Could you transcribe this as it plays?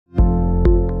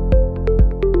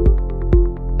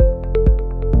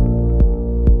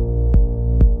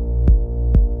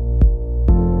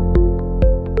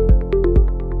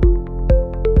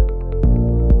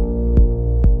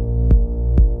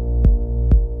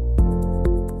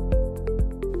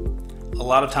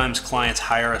lot of times clients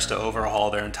hire us to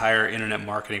overhaul their entire internet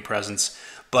marketing presence,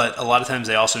 but a lot of times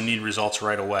they also need results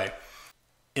right away.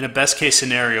 In a best case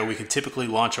scenario, we can typically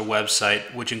launch a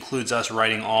website, which includes us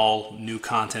writing all new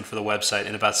content for the website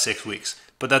in about 6 weeks.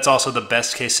 But that's also the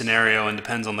best case scenario and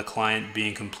depends on the client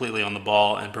being completely on the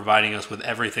ball and providing us with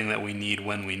everything that we need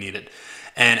when we need it.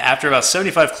 And after about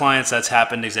 75 clients, that's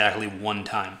happened exactly one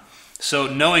time. So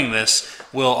knowing this,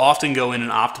 we'll often go in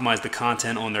and optimize the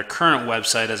content on their current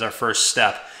website as our first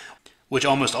step, which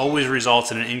almost always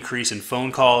results in an increase in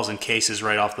phone calls and cases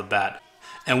right off the bat.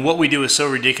 And what we do is so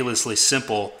ridiculously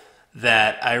simple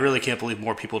that I really can't believe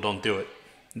more people don't do it.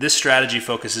 This strategy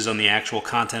focuses on the actual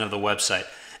content of the website.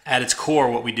 At its core,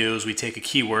 what we do is we take a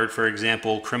keyword, for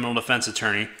example, criminal defense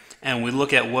attorney, and we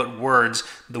look at what words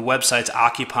the websites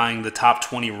occupying the top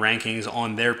 20 rankings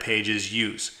on their pages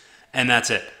use. And that's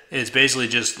it. It's basically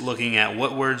just looking at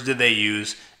what words did they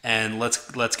use, and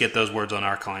let's get those words on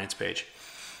our client's page.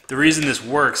 The reason this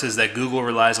works is that Google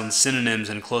relies on synonyms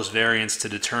and close variants to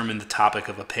determine the topic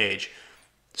of a page.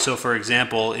 So for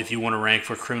example, if you want to rank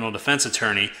for criminal defense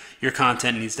attorney, your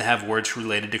content needs to have words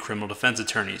related to criminal defense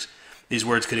attorneys. These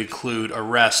words could include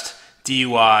arrest,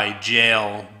 DUI,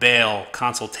 jail, bail,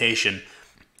 consultation,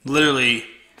 literally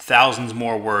thousands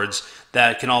more words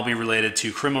that can all be related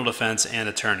to criminal defense and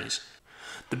attorneys.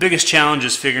 The biggest challenge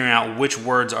is figuring out which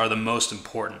words are the most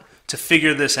important. To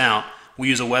figure this out, we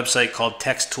use a website called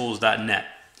texttools.net.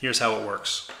 Here's how it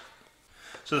works.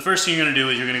 So the first thing you're going to do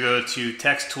is you're going to go to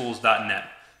texttools.net.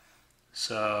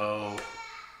 So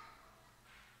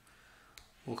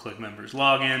we'll click members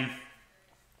login.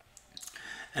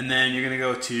 And then you're going to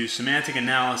go to semantic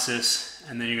analysis,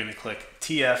 and then you're going to click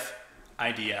TF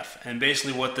IDF. And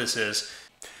basically what this is,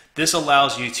 this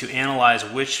allows you to analyze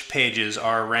which pages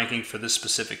are ranking for this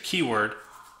specific keyword,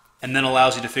 and then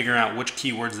allows you to figure out which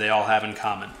keywords they all have in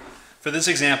common. For this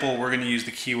example, we're going to use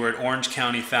the keyword Orange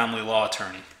County Family Law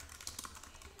Attorney.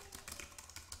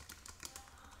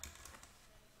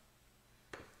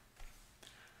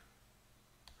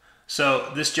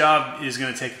 So this job is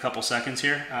going to take a couple seconds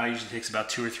here. Usually takes about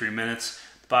 2 or 3 minutes.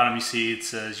 At the bottom you see it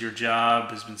says your job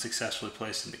has been successfully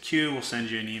placed in the queue. We'll send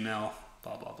you an email,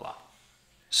 blah, blah, blah.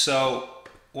 So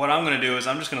what I'm going to do is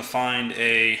I'm just going to find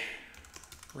a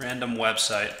random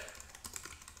website.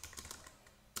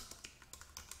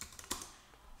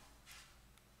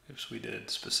 Oops, we did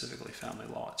specifically family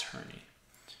law attorney.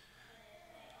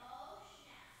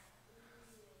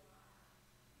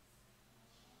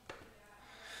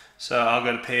 So I'll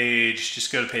go to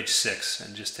just go to page 6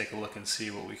 and just take a look and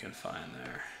see what we can find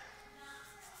there.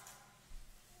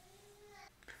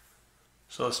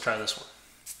 So let's try this one.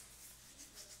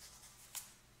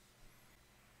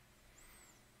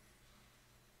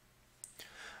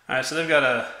 All right, so they've got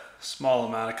a small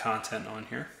amount of content on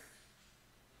here.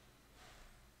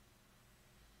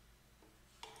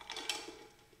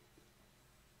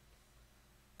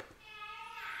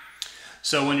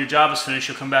 So when your job is finished,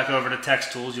 you'll come back over to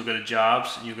Text Tools, you'll go to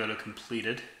Jobs, and you'll go to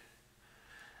Completed.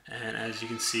 And as you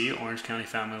can see, Orange County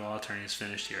Family Law Attorney is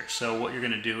finished here. So what you're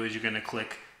going to do is you're going to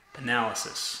click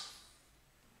Analysis.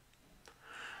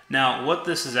 Now what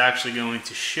this is actually going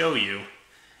to show you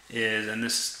is, and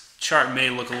this chart may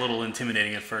look a little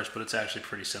intimidating at first, but it's actually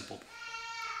pretty simple.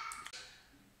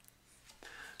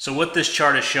 So what this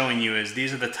chart is showing you is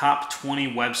these are the top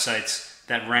 20 websites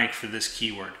that rank for this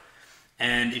keyword.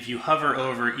 And if you hover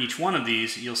over each one of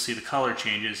these, you'll see the color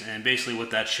changes, and basically what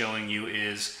that's showing you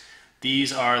is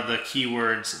these are the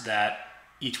keywords that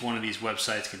each one of these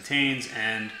websites contains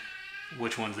and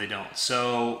which ones they don't.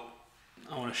 So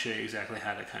I want to show you exactly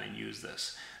how to kind of use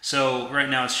this. So right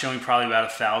now it's showing probably about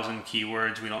 1,000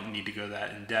 keywords. We don't need to go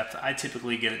that in depth. I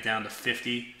typically get it down to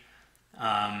 50,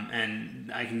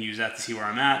 and I can use that to see where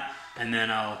I'm at, and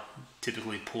then I'll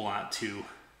typically pull out to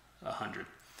 100.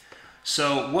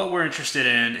 So what we're interested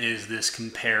in is this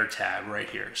compare tab right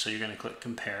here. So you're going to click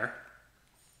compare.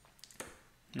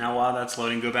 Now while that's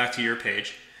loading, go back to your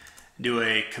page. Do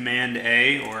a Command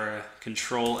A or a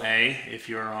Control A if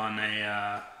you're on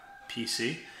a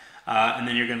PC. And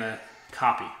then you're going to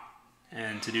copy.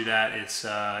 And to do that, it's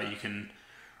you can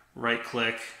right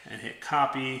click and hit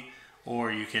copy,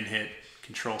 or you can hit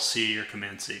Control C or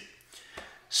Command C.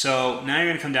 So now you're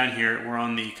going to come down here. We're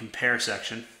on the compare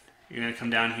section. You're going to come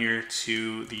down here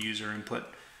to the user input,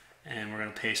 and we're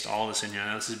going to paste all this in here.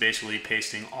 Now this is basically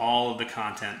pasting all of the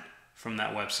content from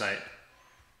that website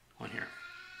on here.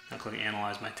 Now click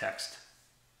Analyze My Text.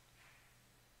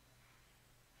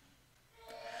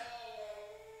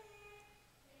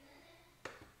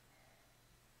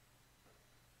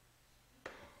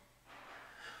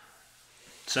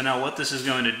 So now what this is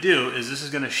going to do is this is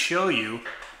going to show you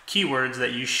keywords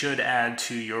that you should add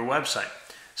to your website.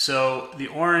 So the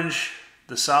orange,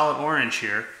 the solid orange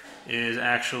here, is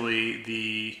actually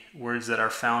the words that are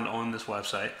found on this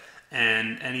website,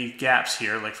 and any gaps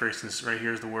here, like for instance right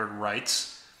here's the word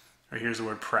rights, right here's the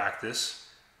word practice,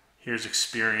 here's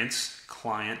experience,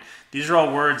 client. These are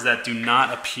all words that do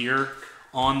not appear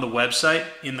on the website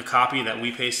in the copy that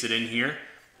we pasted in here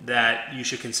that you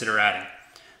should consider adding.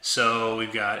 So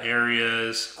we've got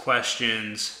areas,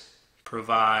 questions,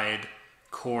 provide,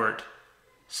 court,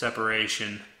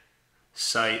 separation,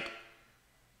 site,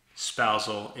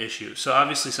 spousal, issue. So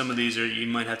obviously some of these are, you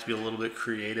might have to be a little bit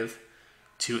creative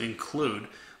to include,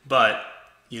 but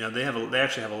you know, they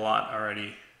actually have a lot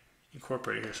already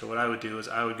incorporated here. So what I would do is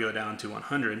I would go down to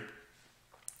 100,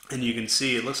 and you can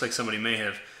see it looks like somebody may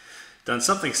have done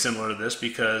something similar to this,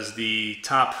 because the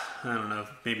top, I don't know,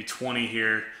 maybe 20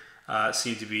 here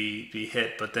seem to be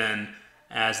hit, but then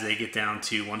as they get down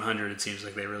to 100, it seems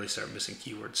like they really start missing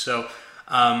keywords. So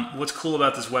what's cool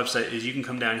about this website is you can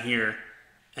come down here,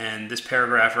 and this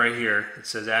paragraph right here, it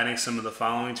says adding some of the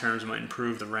following terms might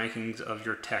improve the rankings of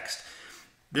your text.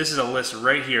 This is a list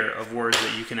right here of words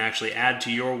that you can actually add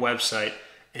to your website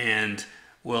and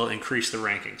will increase the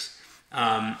rankings.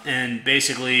 And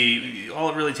basically all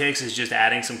it really takes is just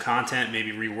adding some content,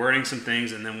 maybe rewording some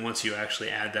things, and then once you actually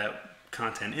add that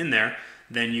content in there,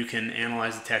 then you can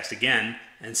analyze the text again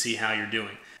and see how you're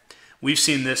doing. We've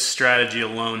seen this strategy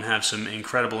alone have some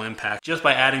incredible impact. Just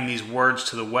by adding these words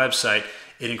to the website,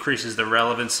 it increases the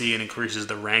relevancy and increases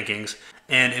the rankings,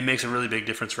 and it makes a really big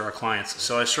difference for our clients.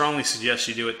 So I strongly suggest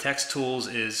you do it. Text Tools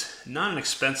is not an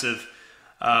expensive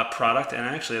product, and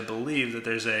actually I believe that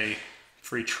there's a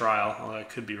free trial, although I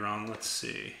could be wrong. Let's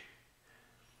see.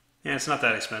 Yeah, it's not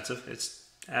that expensive. It's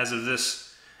as of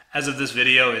this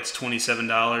video, it's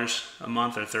 $27 a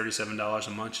month or $37 a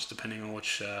month, just depending on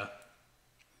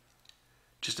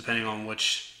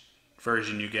which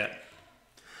version you get.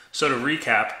 So to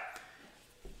recap,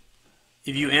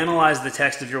 if you analyze the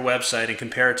text of your website and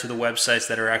compare it to the websites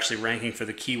that are actually ranking for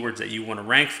the keywords that you want to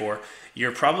rank for,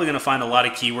 you're probably going to find a lot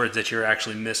of keywords that you're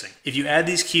actually missing. If you add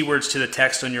these keywords to the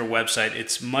text on your website,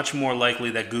 it's much more likely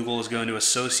that Google is going to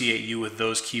associate you with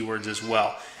those keywords as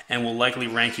well, and will likely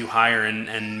rank you higher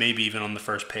and maybe even on the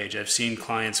first page. I've seen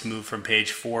clients move from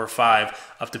page 4 or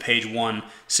 5 up to page 1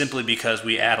 simply because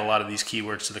we add a lot of these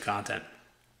keywords to the content.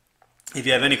 If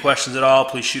you have any questions at all,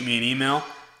 please shoot me an email,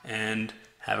 and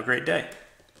have a great day.